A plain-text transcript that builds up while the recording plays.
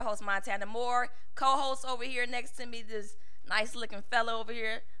host, Montana Moore. Co-host over here next to me, this nice-looking fellow over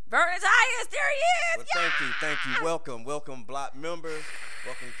here, Vernon Tyus. There he is. Well, thank you. Welcome, block members.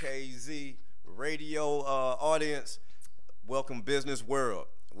 Welcome, KZ radio audience. Welcome, business world.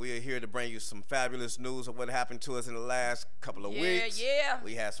 We are here to bring you some fabulous news of what happened to us in the last couple of weeks. Yeah.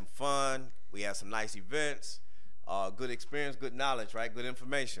 We had some fun. We had some nice events. Good experience, good knowledge, right? Good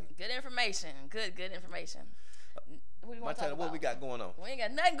information. Good information. What do you want to talk about? What we got going on? We ain't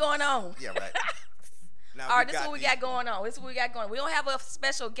got nothing going on. Yeah, right. Now, all right, this is what we got going on. We don't have a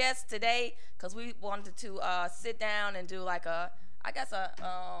special guest today because we wanted to sit down and do like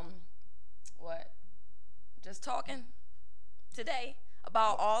just talking today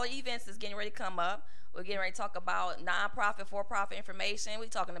about all the events that's getting ready to come up. We're getting ready to talk about nonprofit, for-profit information. We're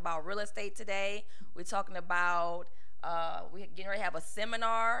talking about real estate today. We're talking about we're getting ready to have a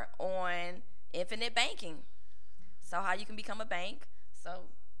seminar on infinite banking. So how you can become a bank. So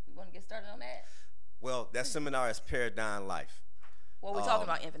you want to get started on that? Well, that seminar is Paradigm Life. Well, we're talking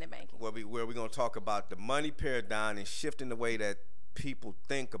about infinite banking. Where we're going to talk about the money paradigm and shifting the way that people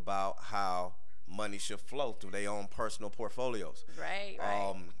think about how money should flow through their own personal portfolios. Right.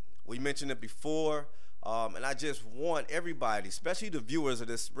 We mentioned it before, and I just want everybody, especially the viewers of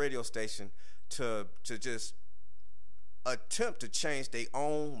this radio station, to just attempt to change their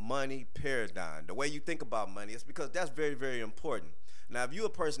own money paradigm. The way you think about money is because that's very, very important. Now, if you're a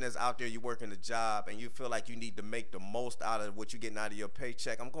person that's out there, you're working a job, and you feel like you need to make the most out of what you're getting out of your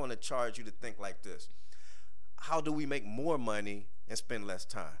paycheck, I'm going to charge you to think like this. How do we make more money and spend less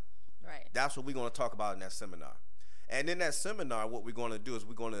time? Right. That's what we're going to talk about in that seminar. And in that seminar, what we're going to do is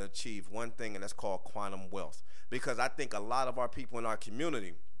we're going to achieve one thing, and that's called quantum wealth. Because I think a lot of our people in our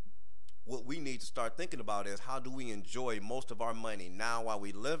community, what we need to start thinking about is how do we enjoy most of our money now while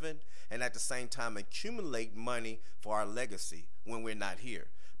we're living, and at the same time accumulate money for our legacy when we're not here.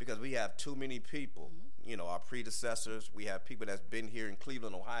 Because we have too many people, our predecessors, we have people that's been here in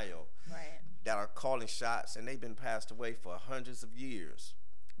Cleveland, Ohio, right, that are calling shots, and they've been passed away for hundreds of years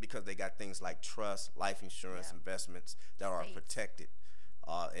because they got things like trust, life insurance, investments that are protected,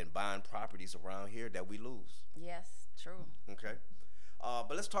 and buying properties around here that we lose. Yes, true. Okay.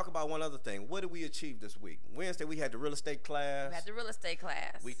 But let's talk about one other thing. What did we achieve this week? Wednesday, we had the real estate class.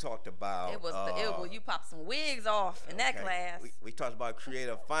 We talked about... you popped some wigs off in that class. We talked about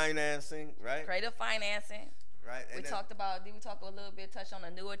creative financing, right? Right. And Did we talk a little bit, touch on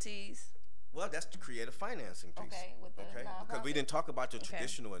annuities? Well, that's the creative financing piece. Okay, because we didn't talk about the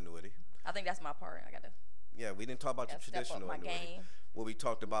traditional annuity. I think that's my part. Yeah, we didn't talk about the traditional annuity. Game. What we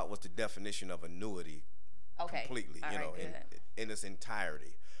talked about was the definition of annuity completely, in its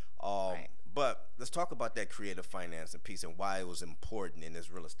entirety. But let's talk about that creative financing piece and why it was important in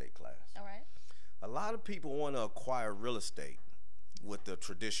this real estate class. All right. A lot of people want to acquire real estate with the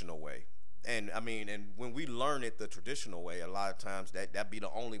traditional way. And when we learn it the traditional way, a lot of times that be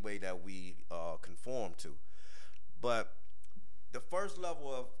the only way that we conform to. But the first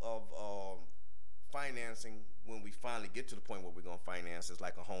level of financing, when we finally get to the point where we're going to finance, is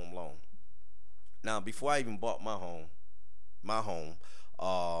like a home loan. Now, before I even bought my home,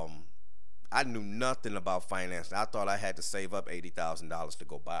 I knew nothing about financing. I thought I had to save up $80,000 to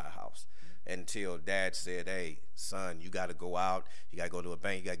go buy a house. Until Dad said, "Hey, son, you got to go out. You got to go to a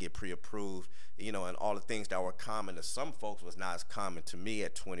bank. You got to get pre-approved." And all the things that were common to some folks was not as common to me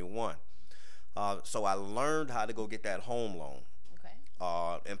at 21. So I learned how to go get that home loan,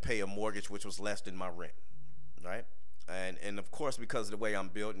 and pay a mortgage which was less than my rent, right? And of course, because of the way I'm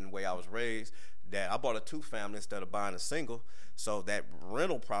built and the way I was raised, that I bought a two-family instead of buying a single. So that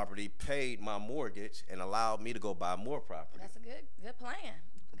rental property paid my mortgage and allowed me to go buy more property. That's a good plan.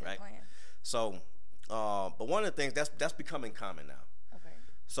 Good plan. So, but one of the things that's becoming common now. Okay.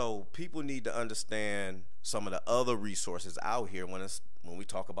 So people need to understand some of the other resources out here when we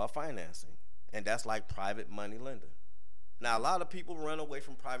talk about financing, and that's like private money lending. Now, a lot of people run away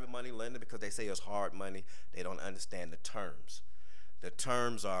from private money lending because they say it's hard money. They don't understand the terms. The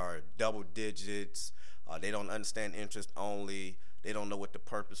terms are double digits. They don't understand interest only. They don't know what the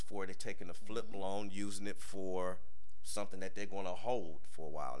purpose for. They're taking a flip loan, using it for something that they're going to hold for a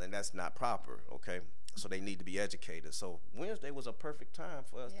while, and that's not proper, okay? So they need to be educated. So Wednesday was a perfect time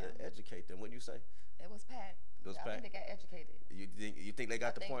for us to educate them. What do you say? It was packed. I think they got educated. You think they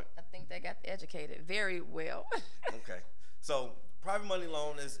got the point? I think they got educated very well. Okay. So private money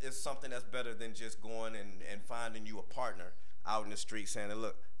loan is something that's better than just going and finding you a partner out in the street saying,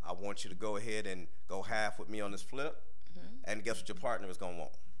 "Look, I want you to go ahead and go half with me on this flip." And guess what your partner is going to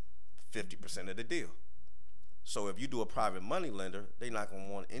want? 50% of the deal. So if you do a private money lender, they're not going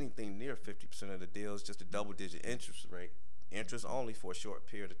to want anything near 50% of the deal. It's just a double-digit interest rate interest only for a short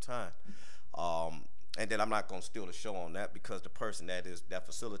period of time. And then I'm not going to steal the show on that, because the person that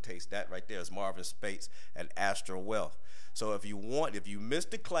facilitates that right there is Marvin Spates at Astra Wealth. So if you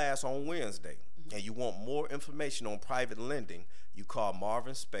missed the class on Wednesday and you want more information on private lending, you call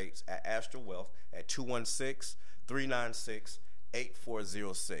Marvin Spates at Astra Wealth at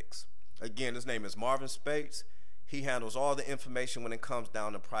 216-396-8406. Again, his name is Marvin Spates. He handles all the information when it comes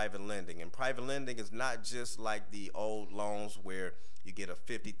down to private lending. And private lending is not just like the old loans where you get a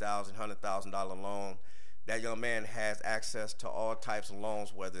 $50,000, $100,000 loan. That young man has access to all types of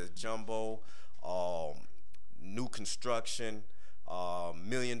loans, whether it's jumbo, new construction, $1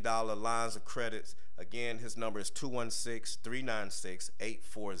 million lines of credits. Again, his number is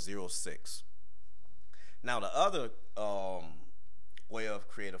 216-396-8406. Now, the other way of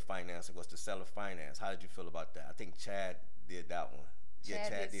creative financing was the seller finance. How did you feel about that? I think Chad did that one.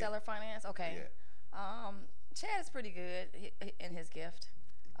 Chad did seller finance? Okay. Yeah. Chad is pretty good in his gift,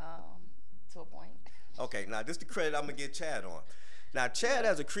 to a point. Okay, now this is the credit I'm going to get Chad on. Now, Chad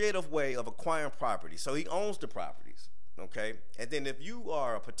has a creative way of acquiring property, so he owns the properties, okay? And then if you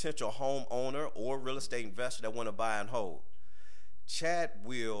are a potential homeowner or real estate investor that want to buy and hold, Chad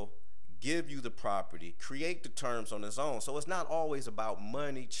will give you the property, create the terms on his own. So it's not always about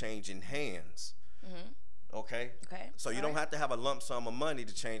money changing hands. Okay? So you don't have to have a lump sum of money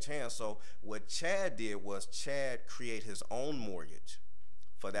to change hands. So what Chad did was Chad create his own mortgage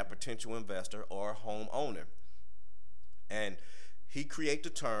for that potential investor or homeowner. And he create the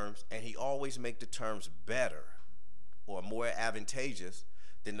terms, and he always make the terms better or more advantageous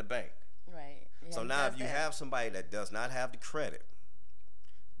than the bank. Right. Yeah, so now if you have somebody that does not have the credit,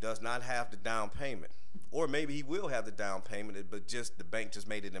 does not have the down payment, or maybe he will have the down payment, but just the bank just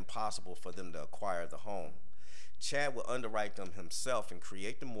made it impossible for them to acquire the home, Chad will underwrite them himself and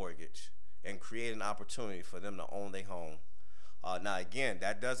create the mortgage and create an opportunity for them to own their home. Now, again,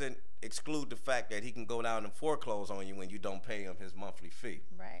 that doesn't exclude the fact that he can go down and foreclose on you when you don't pay him his monthly fee.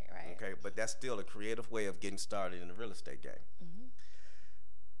 Right. Okay, but that's still a creative way of getting started in the real estate game.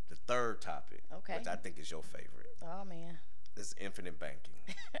 The third topic, which I think is your favorite. Oh, man. Is infinite banking.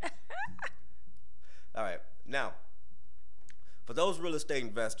 All right. Now, for those real estate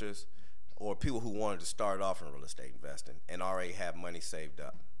investors or people who wanted to start off in real estate investing and already have money saved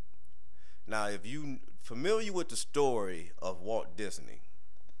up. Now, if you familiar with the story of Walt Disney,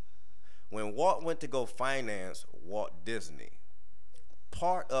 when Walt went to go finance Walt Disney,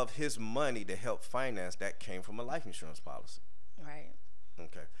 part of his money to help finance that came from a life insurance policy. Right.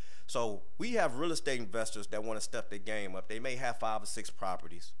 Okay. So we have real estate investors that want to step their game up. They may have 5 or 6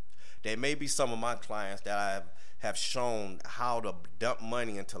 properties. There may be some of my clients that I have shown how to dump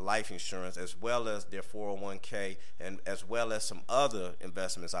money into life insurance, as well as their 401k, and as well as some other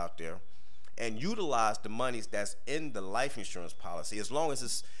investments out there, and utilize the monies that's in the life insurance policy, as long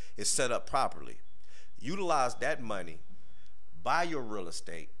as it's set up properly. Utilize that money, buy your real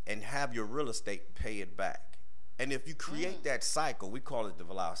estate, and have your real estate pay it back. And if you create that cycle, we call it the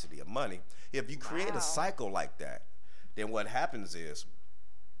velocity of money. If you create a cycle like that, then what happens is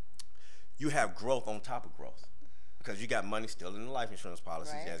you have growth on top of growth, because you got money still in the life insurance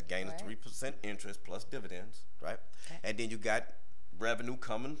policies. It has gained 3% interest plus dividends, right? Okay. And then you got revenue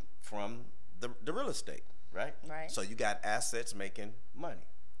coming from the real estate, right? Right. So you got assets making money,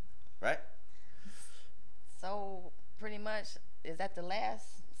 right? So pretty much, is that the last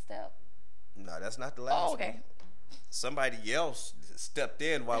step? No, that's not the last. Oh, okay. One. Somebody else stepped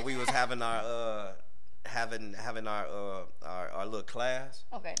in while we was having our having our little class.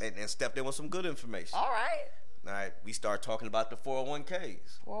 Okay. And stepped in with some good information. All right. All right. We start talking about the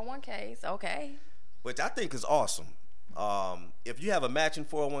 401ks. 401ks. Okay. Which I think is awesome. If you have a matching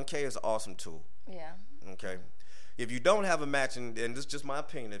 401k, it's an awesome tool. Yeah. Okay. If you don't have a matching, and this is just my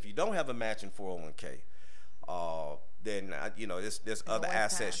opinion, if you don't have a matching 401k, then there's other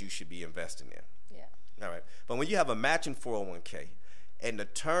assets you should be investing in. Yeah. All right. But when you have a matching 401k, and the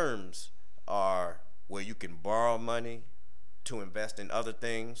terms are where you can borrow money to invest in other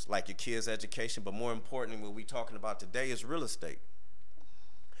things like your kids' education, but more importantly, what we're talking about today is real estate.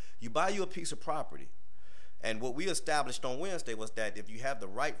 You buy you a piece of property. And what we established on Wednesday was that if you have the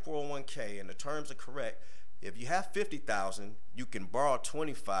right 401k and the terms are correct, if you have $50,000, you can borrow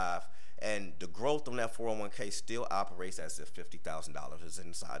 $25,000, and the growth on that 401k still operates as if $50,000 is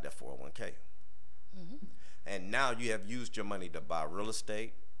inside that 401k. And now you have used your money to buy real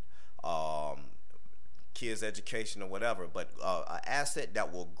estate, kids' education, or whatever, but an asset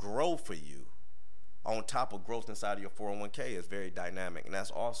that will grow for you on top of growth inside of your 401k is very dynamic, and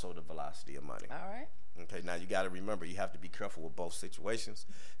that's also the velocity of money. All right. Okay, now you got to remember, you have to be careful with both situations.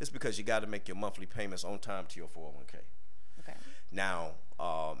 It's because you got to make your monthly payments on time to your 401k. Okay. Now,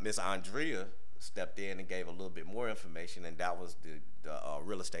 Miss Andrea stepped in and gave a little bit more information, and that was the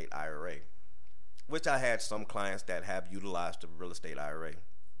real estate IRA, which I had some clients that have utilized the real estate IRA.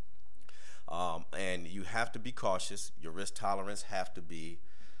 And you have to be cautious. Your risk tolerance have to be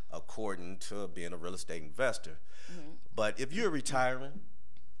according to being a real estate investor. Mm-hmm. But if you're retiring,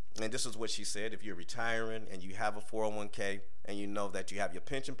 and this is what she said, if you're retiring and you have a 401k and you know that you have your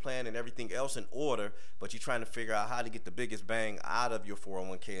pension plan and everything else in order, but you're trying to figure out how to get the biggest bang out of your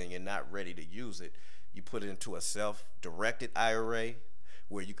 401k and you're not ready to use it, you put it into a self-directed IRA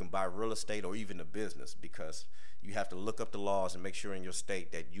where you can buy real estate or even a business, because you have to look up the laws and make sure in your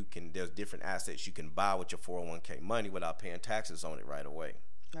state that there's different assets you can buy with your 401k money without paying taxes on it right away.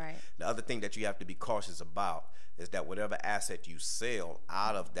 Right. The other thing that you have to be cautious about is that whatever asset you sell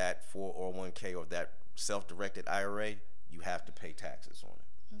out of that 401k or that self-directed IRA, you have to pay taxes on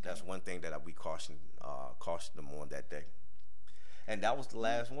it. Okay. That's one thing that we cautioned them on that day. And that was the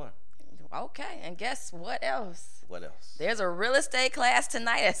last one. Okay, and guess what else? What else? There's a real estate class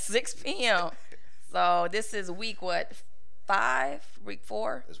tonight at 6 p.m. So this is week what? 5? Week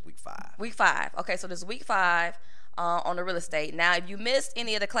 4? It's week 5. Week 5. Okay, so this is week 5 on the real estate. Now, if you missed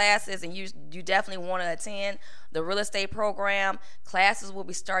any of the classes and you definitely want to attend the real estate program, classes will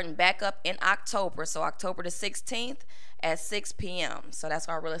be starting back up in October. So October the 16th at 6 p.m. So that's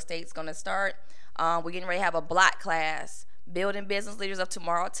why real estate's going to start. We're getting ready to have a block class. Building Business Leaders of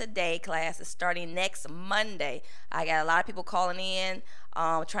Tomorrow Today class is starting next Monday. I got a lot of people calling in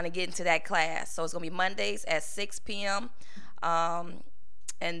trying to get into that class. So it's going to be Mondays at 6 p.m.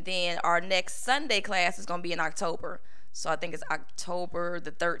 And then our next Sunday class is going to be in October. So I think it's October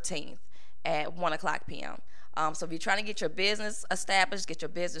the 13th at 1 o'clock p.m. So if you're trying to get your business established, get your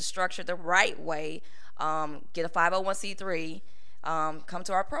business structured the right way, get a 501c3, come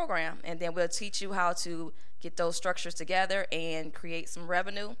to our program, and then we'll teach you how to get those structures together and create some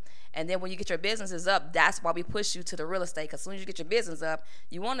revenue. And then when you get your businesses up, that's why we push you to the real estate, because as soon as you get your business up,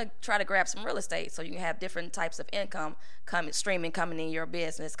 you want to try to grab some real estate so you can have different types of income coming in your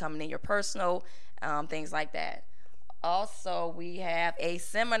business, coming in your personal, things like that. Also, we have a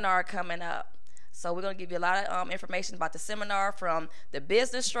seminar coming up. So we're going to give you a lot of information about the seminar, from the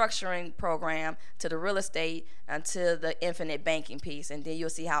business structuring program to the real estate and to the infinite banking piece. And then you'll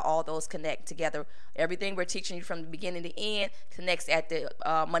see how all those connect together. Everything we're teaching you from the beginning to end connects at the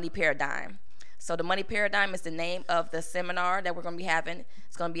money paradigm. So the money paradigm is the name of the seminar that we're going to be having.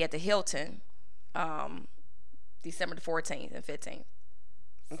 It's going to be at the Hilton, December the 14th and 15th.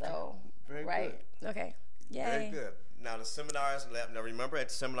 Okay. So, very right. Good. Okay. Yay. Very good. Now the seminar is left. Now remember, at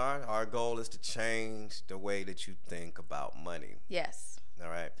the seminar, our goal is to change the way that you think about money. Yes.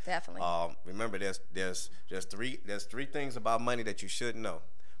 All right. Definitely. Remember, there's three things about money that you should know.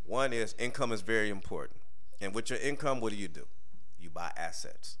 One is income is very important, and with your income, what do? You buy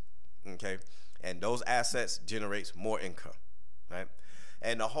assets. Okay, and those assets generates more income, right?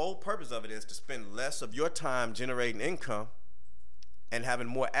 And the whole purpose of it is to spend less of your time generating income and having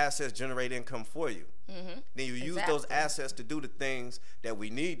more assets generate income for you. Mm-hmm. Then you use those assets to do the things that we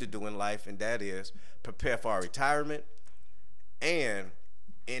need to do in life, and that is prepare for our retirement and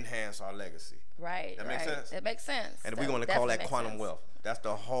enhance our legacy. Right. That makes sense? It makes sense. And we're going to call that quantum wealth. That's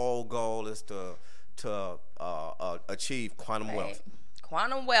the whole goal, is to achieve quantum wealth.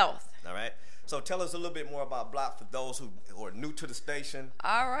 Quantum wealth. All right. So tell us a little bit more about Block for those who are new to the station.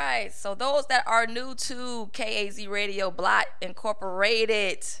 All right. So those that are new to KAZ Radio, Block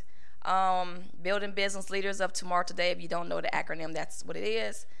Incorporated, Building Business Leaders of Tomorrow Today. If you don't know the acronym, that's what it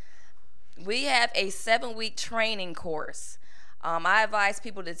is. We have a 7-week training course. I advise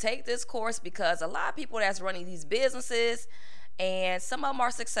people to take this course because a lot of people that's running these businesses, and some of them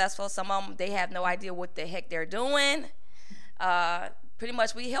are successful, some of them, they have no idea what the heck they're doing. Pretty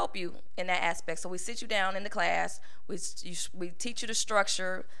much we help you in that aspect. So we sit you down in the class, we teach you the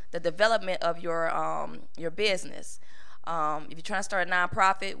structure, the development of your business. If you're trying to start a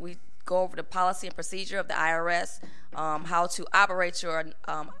nonprofit, we go over the policy and procedure of the IRS, how to operate your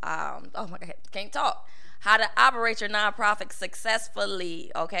oh my God, can't talk. How to operate your nonprofit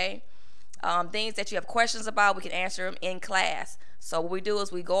successfully, okay? Things that you have questions about, we can answer them in class. So what we do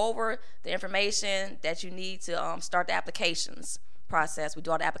is we go over the information that you need to start the applications process. We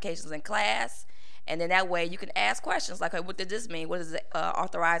do all the applications in class, and then that way you can ask questions like, hey, what did this mean? What does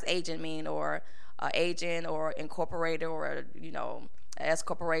authorized agent mean, or agent, or incorporator, or S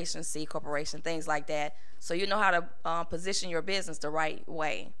corporation, C corporation, things like that. So you know how to position your business the right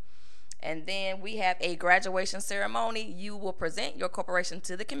way. And then we have a graduation ceremony. You will present your corporation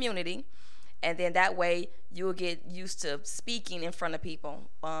to the community, and then that way you will get used to speaking in front of people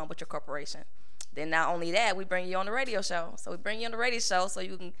with your corporation. Then not only that, we bring you on the radio show. So we bring you on the radio show so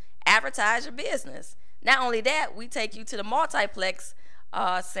you can advertise your business. Not only that, we take you to the Multiplex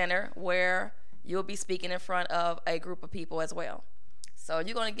Center where you'll be speaking in front of a group of people as well. So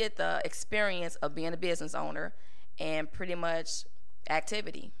you're going to get the experience of being a business owner and pretty much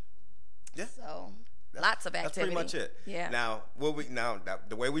activity. Yeah. So lots of activity. That's pretty much it. Yeah. Now,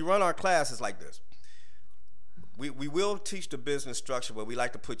 the way we run our class is like this. We will teach the business structure, but we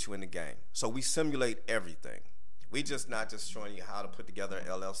like to put you in the game. So we simulate everything. We just not just showing you how to put together an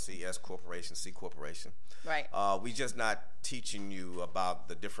LLC, S corporation, C corporation. Right. We just not teaching you about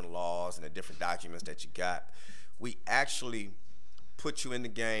the different laws and the different documents that you got. We actually put you in the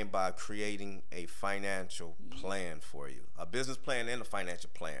game by creating a financial plan for you, a business plan and a financial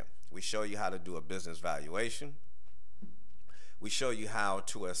plan. We show you how to do a business valuation. We show you how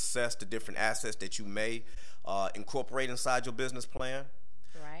to assess the different assets that you may incorporate inside your business plan.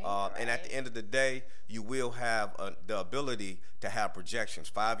 Right. And at the end of the day, you will have the ability to have projections,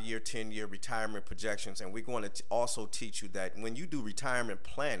 5-year, 10-year retirement projections. And we're going to also teach you that when you do retirement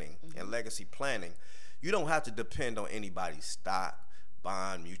planning and legacy planning, you don't have to depend on anybody's stock,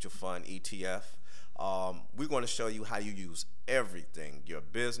 bond, mutual fund, ETF. We're going to show you how you use everything, your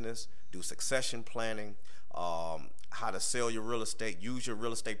business, do succession planning, how to sell your real estate, use your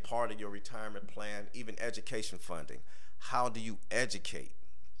real estate part of your retirement plan, even education funding. How do you educate?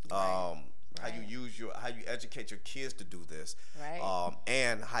 How you educate your kids to do this,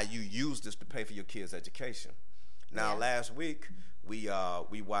 and how you use this to pay for your kids' education. Now, last week we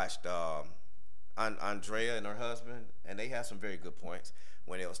watched Andrea and her husband, and they had some very good points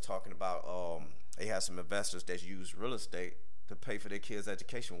when they was talking about they had some investors that use real estate to pay for their kids'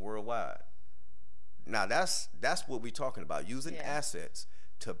 education worldwide. Now that's what we're talking about, using assets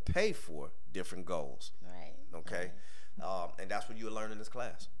to pay for different goals. Right. Okay. Right. And that's what you'll learn in this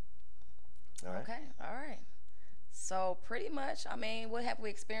class. All right. Okay. All right. So pretty much, I mean, what have we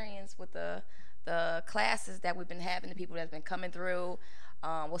experienced with the classes that we've been having, the people that's been coming through?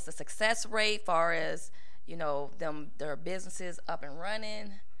 What's the success rate far as, their businesses up and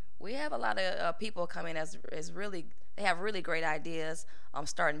running? We have a lot of people coming as really, they have really great ideas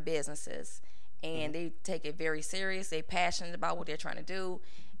starting businesses. And they take it very serious. They're passionate about what they're trying to do.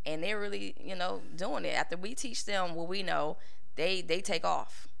 And they're really, doing it. After we teach them what we know, they take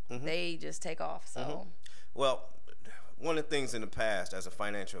off. They just take off. So, well, one of the things in the past as a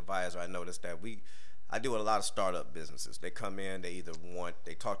financial advisor, I noticed that I do a lot of startup businesses. They come in, they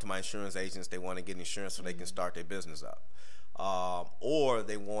talk to my insurance agents, they want to get insurance so they can start their business up. Or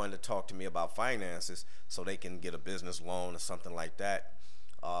they want to talk to me about finances so they can get a business loan or something like that.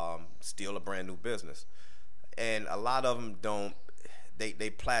 Still a brand new business. And a lot of them they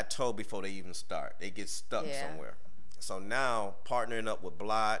plateau before they even start. They get stuck somewhere. So now, partnering up with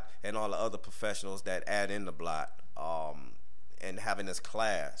Blot and all the other professionals that add in the Blot, and having this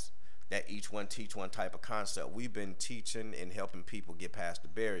class that each one teach one type of concept, we've been teaching and helping people get past the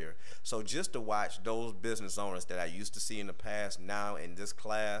barrier. So just to watch those business owners that I used to see in the past now in this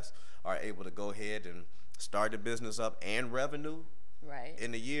class are able to go ahead and start the business up and revenue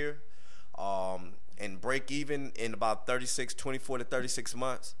in a year, and break even in about 24 to 36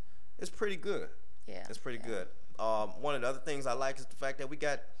 months, it's pretty good. Yeah. It's pretty good. One of the other things I like is the fact that we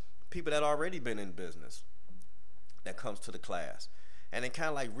got people that already been in business that comes to the class. And they kind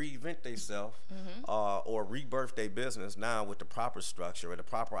of like reinvent themselves or rebirth their business now with the proper structure and the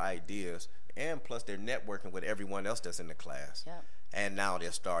proper ideas, and plus they're networking with everyone else that's in the class. Yep. And now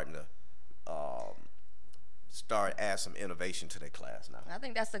they're starting to add some innovation to their class now. I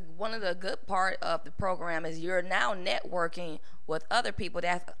think that's one of the good part of the program is you're now networking with other people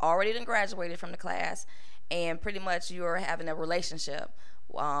that already done graduated from the class, and pretty much you're having a relationship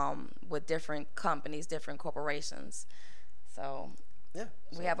with different companies, different corporations. So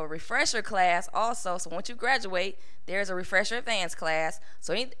we have a refresher class also. So once you graduate, there's a refresher advanced class.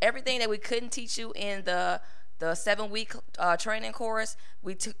 So everything that we couldn't teach you in the 7-week training course,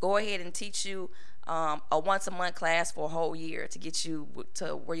 we go ahead and teach you a once-a-month class for a whole year to get you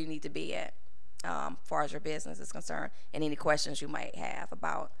to where you need to be at as far as your business is concerned, and any questions you might have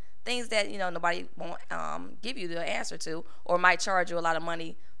about things that nobody won't give you the answer to, or might charge you a lot of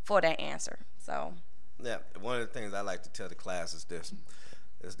money for that answer. So one of the things I like to tell the class is this,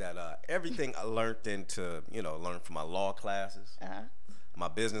 is that everything I learned learned from my law classes, my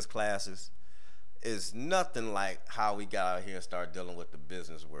business classes, is nothing like how we got out here and started dealing with the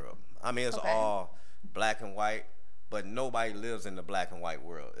business world. I mean, it's all black and white, but nobody lives in the black and white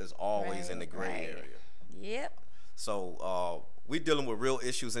world. It's always in the gray area. Yep. So we're dealing with real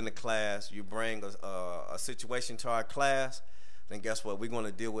issues in the class. You bring a situation to our class, then guess what? We're going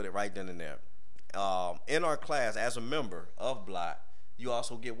to deal with it right then and there. in our class, as a member of Block, you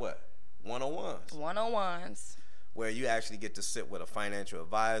also get what? One-on-ones. One-on-ones. Where you actually get to sit with a financial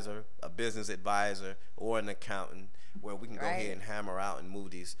advisor, a business advisor, or an accountant, where we can go ahead and hammer out and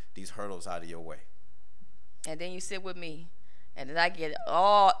move these hurdles out of your way. And then you sit with me, and then I get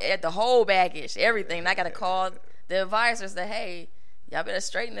the whole baggage, everything. And I got to call the advisor and say, hey, y'all better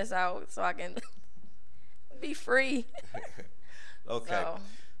straighten this out so I can be free. Okay.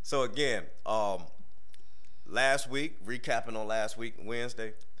 So again, last week, recapping on last week,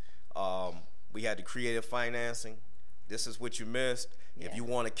 Wednesday, we had the creative financing. This is what you missed. Yeah. If you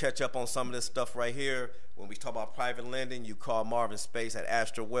want to catch up on some of this stuff right here, when we talk about private lending, you call Marvin Space at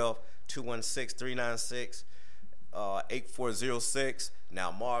Astra Wealth, 216-396-8406.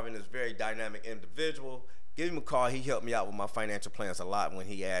 Now, Marvin is a very dynamic individual. Give him a call. He helped me out with my financial plans a lot when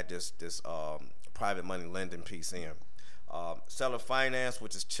he had this private money lending piece in. Seller Finance,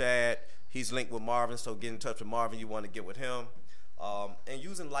 which is Chad, he's linked with Marvin, so get in touch with Marvin. You want to get with him. And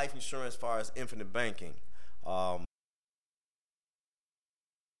using life insurance as far as infinite banking,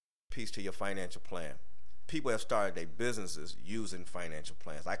 piece to your financial plan. People have started their businesses using financial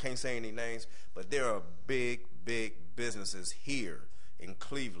plans. I can't say any names, but there are big businesses here in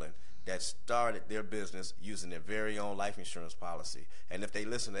Cleveland that started their business using their very own life insurance policy. And if they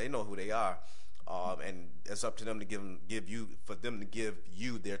listen, they know who they are, and it's up to them to give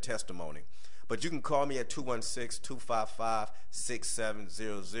you their testimony. But you can call me at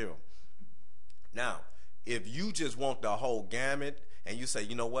 216-255-6700. Now, if you just want the whole gamut and you say,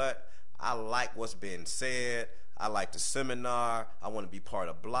 you know what, I like what's being said, I like the seminar, I want to be part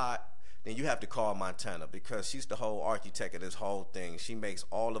of Block, then you have to call Montana, because she's the whole architect of this whole thing. She makes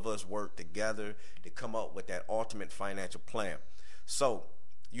all of us work together to come up with that ultimate financial plan. So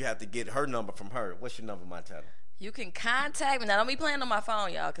you have to get her number from her. What's your number, Montana? You can contact me. Now, don't be playing on my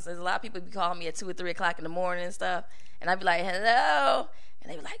phone, y'all, because there's a lot of people be calling me at 2 or 3 o'clock in the morning and stuff. And I'd be like, hello.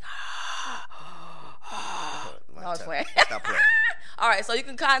 And they be like, no, I was playing. Stop playing. All right, so you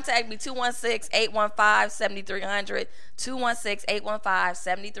can contact me, 216-815-7300,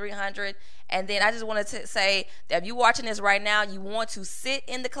 216-815-7300. And then I just wanted to say that if you're watching this right now, you want to sit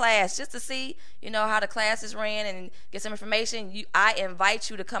in the class just to see, how the classes ran and get some information. I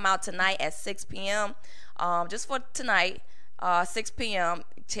invite you to come out tonight at 6 p.m., just for tonight, 6 p.m.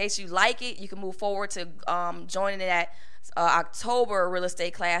 In case you like it, you can move forward to joining that October real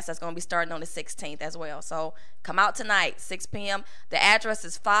estate class that's going to be starting on the 16th as well. So come out tonight, 6 p.m. The address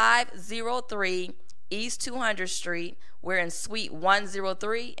is 503 East 200th Street. We're in Suite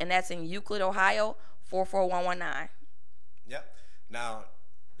 103, and that's in Euclid, Ohio, 44119. Yep. Now,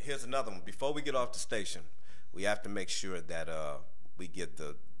 here's another one. Before we get off the station, we have to make sure that we get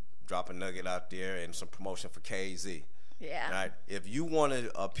the drop a nugget out there and some promotion for KZ. Yeah. All right. If you want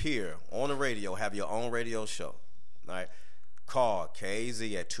to appear on the radio, have your own radio show, all right, call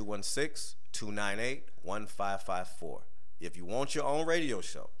KZ at 216-298-1554. If you want your own radio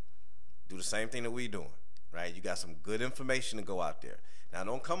show, do the same thing that we doing, right? You got some good information to go out there. Now,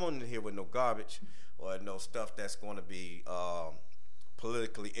 don't come on in here with no garbage or no stuff that's going to be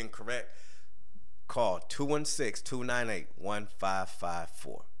politically incorrect. Call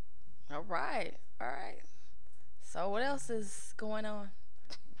 216-298-1554. All right. So what else is going on?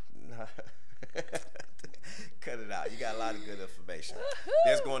 Cut it out. You got a lot of good information.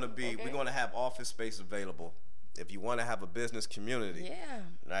 There's going to be, we're going to have office space available. If you want to have a business community,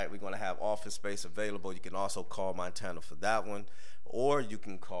 right, we're going to have office space available. You can also call Montana for that one, or you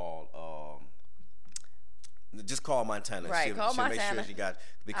can call, just call Montana. Right, call Montana. Make sure you got,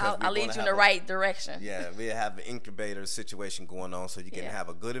 because I'll lead you in the right direction. Yeah, we have an incubator situation going on, so you can have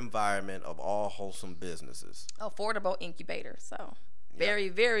a good environment of all wholesome businesses. Affordable incubator, so very,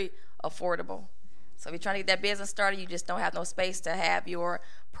 very affordable. So if you're trying to get that business started, you just don't have no space to have your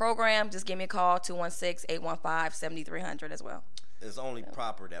program, just give me a call, 216-815-7300 as well. It's only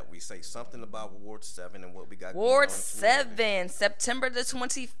proper that we say something about Ward 7 and what we got Ward going on. 7, September the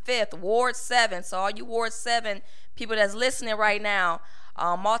 25th, Ward 7. So all you Ward 7 people that's listening right now,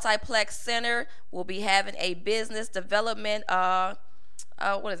 Multiplex Center will be having a business development,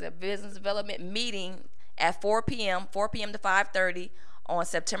 business development meeting at 4 p.m. to 5:30 on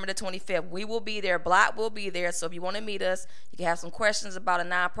September the 25th. We will be there. Block will be there. So if you want to meet us, you can have some questions about a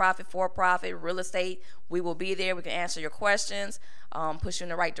nonprofit, for-profit, real estate. We will be there. We can answer your questions, push you in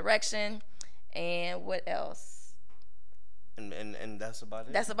the right direction. And what else? And that's about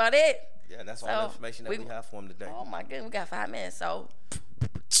it. That's about it. Yeah, that's all the information that we have for him today. Oh my goodness, we got 5 minutes. So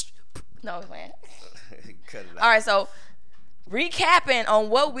no, man. Cut it out. All right, so recapping on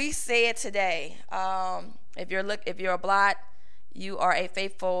what we said today. If you're a Block you are a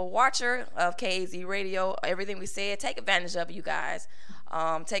faithful watcher of KAZ Radio. Everything we said, take advantage of it, you guys.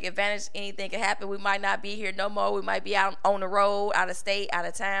 Take advantage. Anything can happen. We might not be here no more. We might be out on the road, out of state, out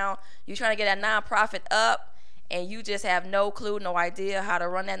of town. You're trying to get that nonprofit up, and you just have no clue, no idea how to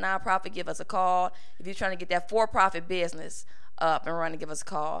run that nonprofit, give us a call. If you're trying to get that for-profit business up and running, give us a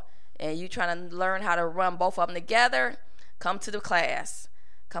call. And you're trying to learn how to run both of them together, come to the class.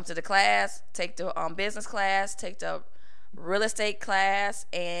 Come to the class, take the business class, take the real estate class,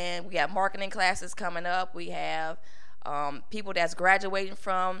 and we have marketing classes coming up. We have people that's graduating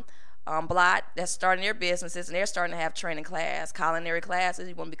from Blott that's starting their businesses, and they're starting to have training class, culinary classes.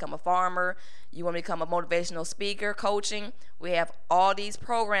 You want to become a farmer, you want to become a motivational speaker, coaching. We have all these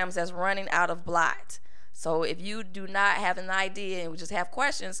programs that's running out of Blott. So if you do not have an idea and we just have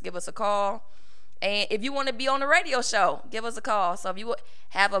questions, give us a call. And if you want to be on the radio show, give us a call. So if you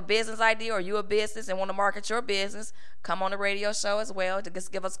have a business idea or you a business and want to market your business, come on the radio show as well.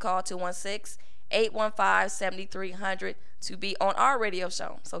 Just give us a call, 216-815-7300 to be on our radio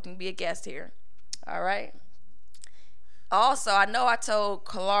show. So you can be a guest here. All right. Also, I know I told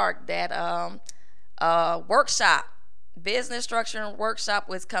Clark that workshop, business structuring workshop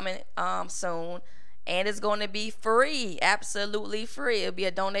was coming soon. And it's going to be free, absolutely free. It'll be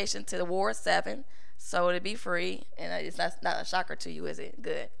a donation to the Ward 7, so it'll be free. And it's not a shocker to you, is it?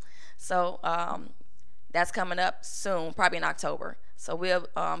 Good. So that's coming up soon, probably in October. So we'll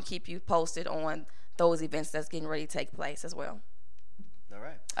keep you posted on those events that's getting ready to take place as well. All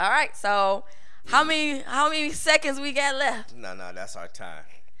right. All right. So how many seconds we got left? No, that's our time.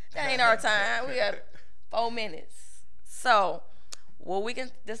 That ain't our time. We got 4 minutes. So what we can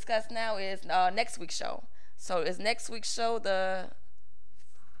discuss now is next week's show. So is next week's show the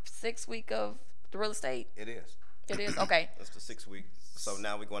 6th week of the real estate? It is. It is? Okay. It's the 6th week. So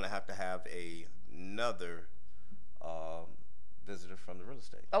now we're going to have another visitor from the real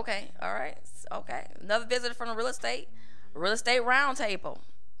estate. Okay. All right. Okay. Another visitor from the real estate roundtable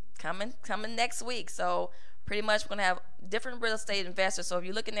coming next week. So pretty much we're going to have different real estate investors. So if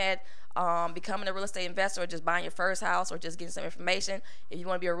you're looking at becoming a real estate investor or just buying your first house or just getting some information, if you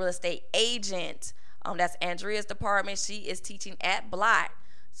want to be a real estate agent, that's Andrea's department. She is teaching at Blott.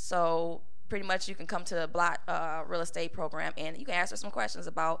 So pretty much you can come to the Blott real estate program and you can ask her some questions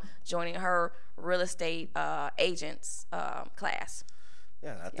about joining her real estate agents class.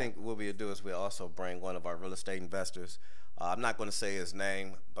 Yeah, I think what we'll do is we'll also bring one of our real estate investors. I'm not going to say his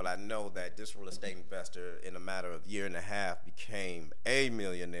name, but I know that this real estate investor, in a matter of a year and a half, became a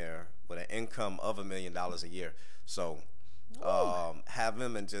millionaire with an income of $1 million a year. So have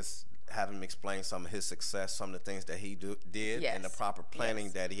him and just have him explain some of his success, some of the things that he did, and the proper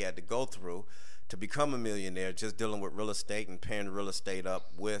planning that he had to go through to become a millionaire, just dealing with real estate and pairing real estate up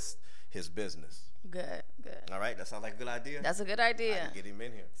with his business. Good. All right, that sounds like a good idea. That's a good idea. I can get him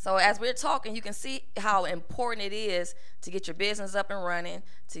in here. So as we're talking, you can see how important it is to get your business up and running,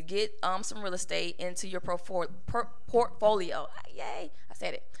 to get some real estate into your portfolio. Yay, I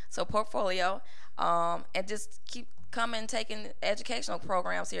said it. So portfolio, and just keep coming, taking educational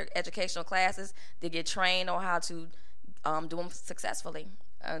programs here, educational classes to get trained on how to do them successfully.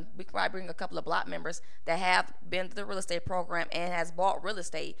 We could probably bring a couple of Blott members that have been to the real estate program and has bought real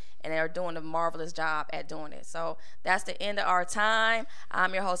estate, and they're doing a marvelous job at doing it. So that's the end of our time.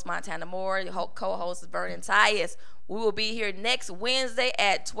 I'm your host, Montana Moore. Your co-host is Vernon Tyus. We will be here next Wednesday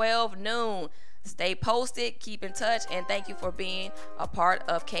at 12 noon. Stay posted, keep in touch, and thank you for being a part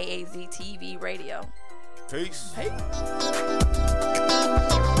of KAZ TV Radio. Peace. Peace.